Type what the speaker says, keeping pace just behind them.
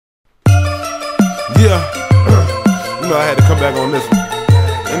Yeah, you know I had to come back on this one.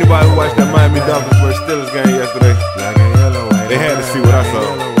 Anybody who watched that Miami Dolphins vs. Steelers game yesterday, they had to see what I saw.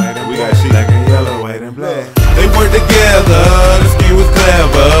 We got sheep. Black and yellow, white and black. They worked together, the scheme was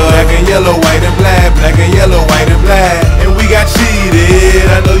clever. Black and yellow, white and black. Black and yellow, white and black. And we got cheated,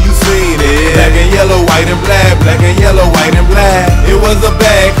 I know you seen it. Black and yellow, white and black. Black and yellow, white and black. It was a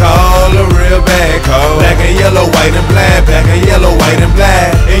bad call, a real bad call. Black and yellow, white and black. Black and yellow, white and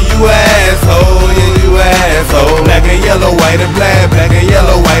black. And you a asshole, yeah you a asshole. Black and yellow, white and black. Black and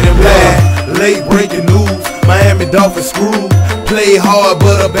yellow, white and black. Late breaking news, Miami Dolphins screwed. Played hard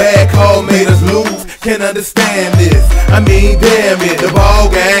but a bad call made us lose. Can't understand this, I mean damn it. The ball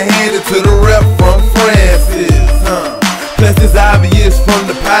got handed to the ref from Francis, Plus it's obvious from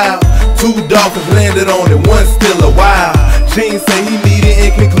the pile. 2 Dolphins landed on it, one still a while. Gene say he needed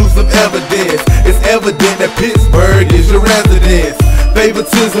inconclusive evidence. It's evident that Pittsburgh is your residence.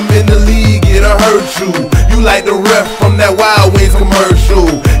 Favoritism in the league, it'll hurt you. You like the ref from that Wild Wings commercial.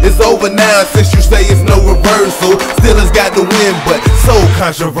 It's over now since you say it's no reversal. Steelers got the win, but so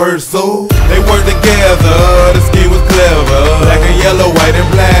controversial. They worked together, the scheme was clever. Black and yellow, white and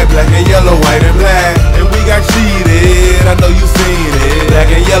black. Black and yellow, white and black. And we got cheated, I know you seen it.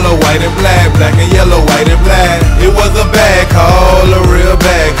 Black and yellow, white and black. Black and yellow, white and black. It was a bad call, a real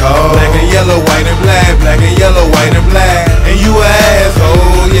bad call. Black and yellow, white and black. Black and yellow, white and black. And you a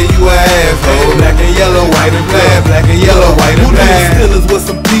asshole, yeah you a asshole. Black and yellow, white and black. Black and yellow, white and black. Steelers with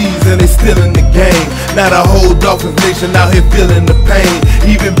some thieves and they still in the game. Now the whole Dolphins nation out here feeling the pain.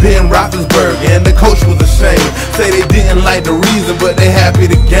 Even Ben Roethlisberger and the coach was ashamed. Say they didn't like the reason, but they happy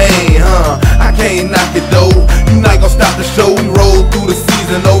to gain, I can't knock it though. You not gonna stop the show. We roll through the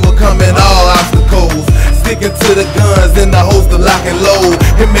season, overcoming all obstacles. Sticking to the guns in the holster, lock and load,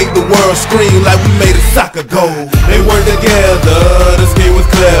 and make the world scream like we made a soccer goal. They worked together, the scheme was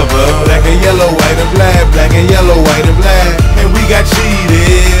clever. Black and yellow, white and black. Black and yellow, white and black. And we got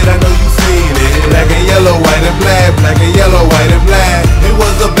cheated, I know you seen it. Black and yellow, white and black. Black and yellow, white and black. It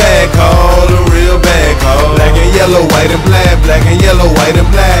was a bad call, a real bad call. Black and yellow, white and black. Black and yellow, white and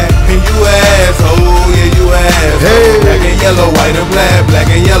black. And you a asshole, yeah you a asshole. Hey. Black and yellow, white and black. Black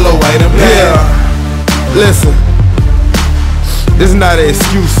and yellow, white and black. Yeah. Listen, this is not an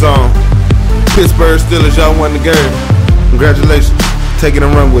excuse song. Pittsburgh Steelers, y'all won the game. Congratulations, take it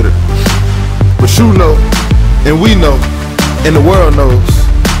and run with it. But you know, and we know, and the world knows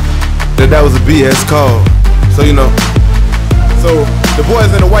that was a BS call. So you know, so the boys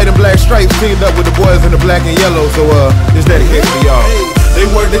in the white and black stripes teamed up with the boys in the black and yellow. So this dedicated to y'all. They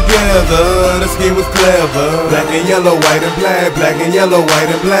worked together, the scheme was clever. Black and yellow, white and black. Black and yellow,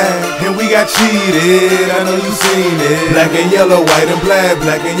 white and black. And we got cheated, I know you seen it. Black and yellow, white and black.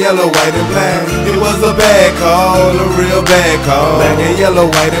 Black and yellow, white and black. It was a bad call, a real bad call. Black and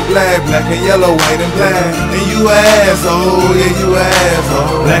yellow, white and black. Black and yellow, white and black. And you a asshole, yeah you a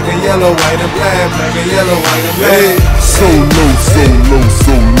asshole. Black and yellow, white and black. Black and yellow, white and black. So low, so low, so